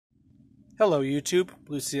Hello YouTube,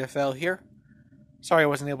 Blue CFL here. Sorry I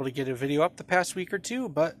wasn't able to get a video up the past week or two,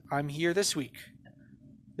 but I'm here this week.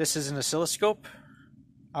 This is an oscilloscope.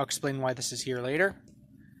 I'll explain why this is here later.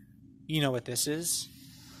 You know what this is.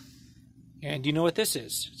 And you know what this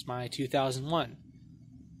is. It's my 2001.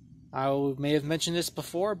 I may have mentioned this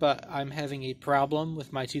before, but I'm having a problem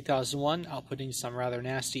with my 2001 outputting some rather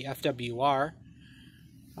nasty FWR.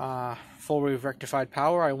 Full wave rectified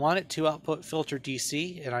power. I want it to output filter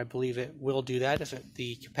DC, and I believe it will do that if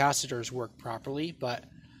the capacitors work properly, but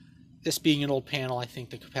this being an old panel, I think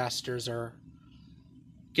the capacitors are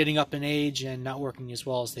getting up in age and not working as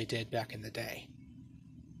well as they did back in the day.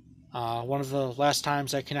 One of the last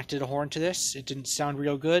times I connected a horn to this, it didn't sound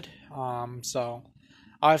real good, so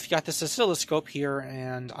I've got this oscilloscope here,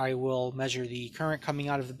 and I will measure the current coming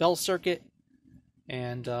out of the bell circuit,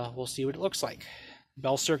 and we'll see what it looks like.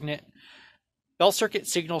 Bell circuit,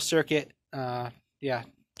 signal circuit, yeah,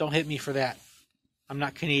 don't hit me for that. I'm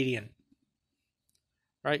not Canadian.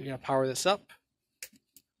 Right, we're going to power this up.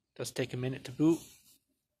 Does take a minute to boot.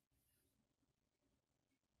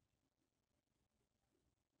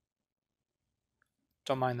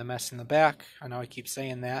 Don't mind the mess in the back. I know I keep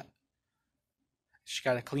saying that. Just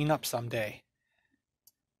got to clean up someday.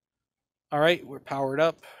 Alright, we're powered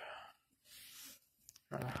up.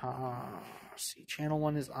 See, channel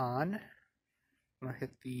 1 is on. I'm going to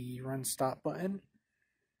hit the run stop button.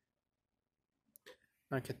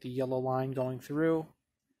 I get the yellow line going through.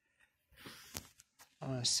 I'm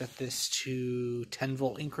going to set this to 10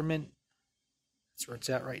 volt increment. That's where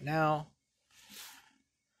it's at right now.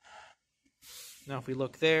 Now if we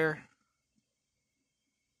look there,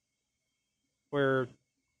 we're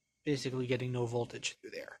basically getting no voltage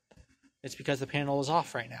through there. It's because the panel is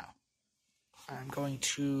off right now. I'm going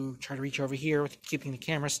to try to reach over here with keeping the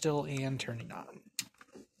camera still and turning on.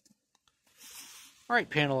 Alright,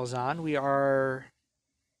 panel is on. We are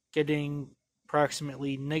getting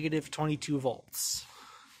approximately negative 22 volts.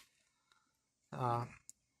 For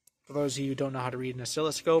those of you who don't know how to read an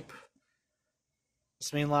oscilloscope,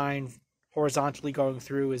 this main line horizontally going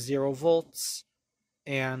through is 0 volts,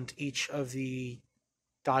 and each of the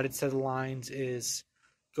dotted set of lines is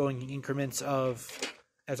going in increments of,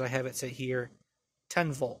 as I have it set here,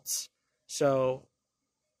 10 volts. So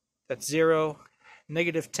that's 0,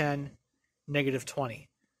 negative 10, negative 20.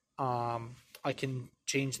 I can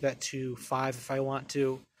change that to 5 if I want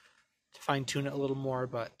to fine tune it a little more,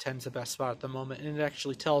 but 10's the best spot at the moment, and it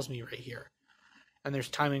actually tells me right here. And there's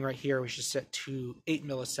timing right here, which is set to 8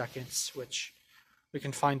 milliseconds, which we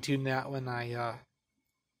can fine tune that when I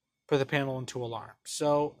put the panel into alarm.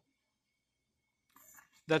 So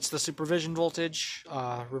that's the supervision voltage,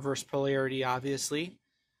 reverse polarity, obviously.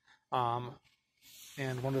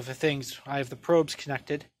 And one of the things, I have the probes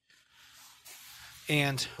connected.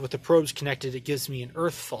 And with the probes connected, it gives me an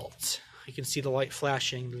earth fault. You can see the light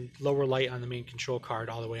flashing, the lower light on the main control card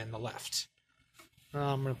all the way on the left.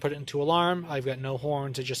 I'm going to put it into alarm. I've got no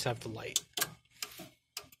horns, I just have the light.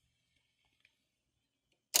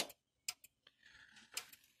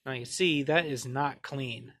 Now you see, that is not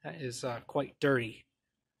clean. That is quite dirty.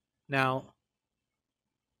 Now,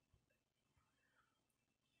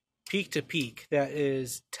 peak to peak, that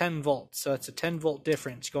is 10 volts. So it's a 10 volt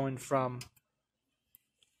difference going from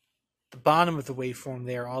the bottom of the waveform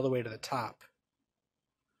there all the way to the top.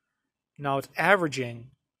 Now it's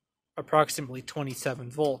averaging approximately 27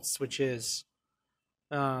 volts, which is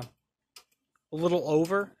a little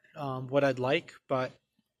over what I'd like, but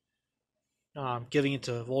giving it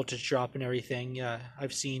to voltage drop and everything,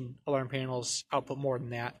 I've seen alarm panels output more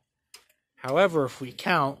than that. However, if we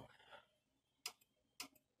count,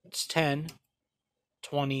 it's 10,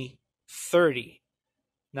 20, 30.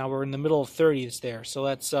 Now we're in the middle of 30s there, so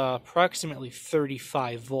that's approximately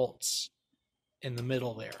 35 volts in the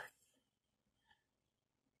middle there.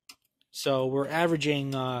 So we're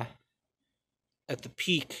averaging at the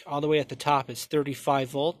peak, all the way at the top is 35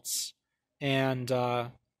 volts, and the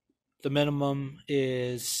minimum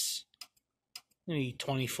is maybe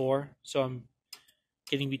 24, so I'm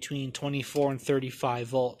getting between 24 and 35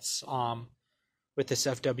 volts with this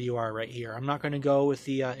FWR right here. I'm not going to go with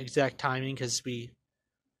the exact timing because we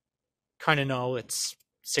kind of know it's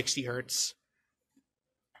 60 hertz.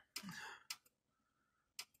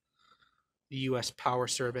 The US power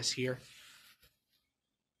service here.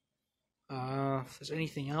 If there's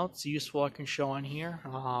anything else useful I can show on here,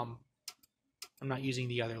 I'm not using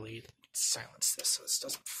the other lead. Let's silence this so this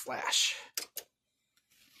doesn't flash.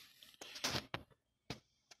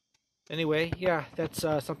 Anyway, yeah, that's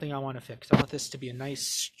something I want to fix. I want this to be a nice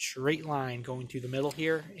straight line going through the middle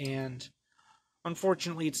here, and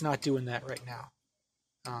unfortunately it's not doing that right now.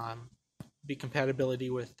 be compatibility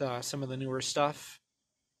with some of the newer stuff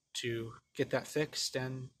to get that fixed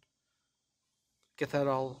and get that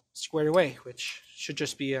all squared away, which should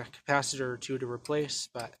just be a capacitor or two to replace,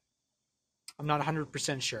 but I'm not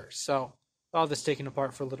 100% sure. So all this taken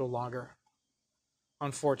apart for a little longer,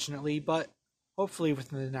 unfortunately, but hopefully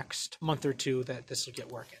within the next month or two that this will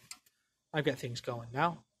get working. I've got things going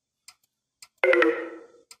now.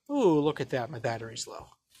 Ooh, look at that, my battery's low.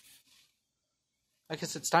 I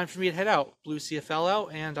guess it's time for me to head out. Blue CFL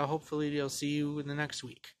out, and hopefully I'll see you in the next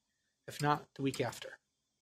week. If not, the week after.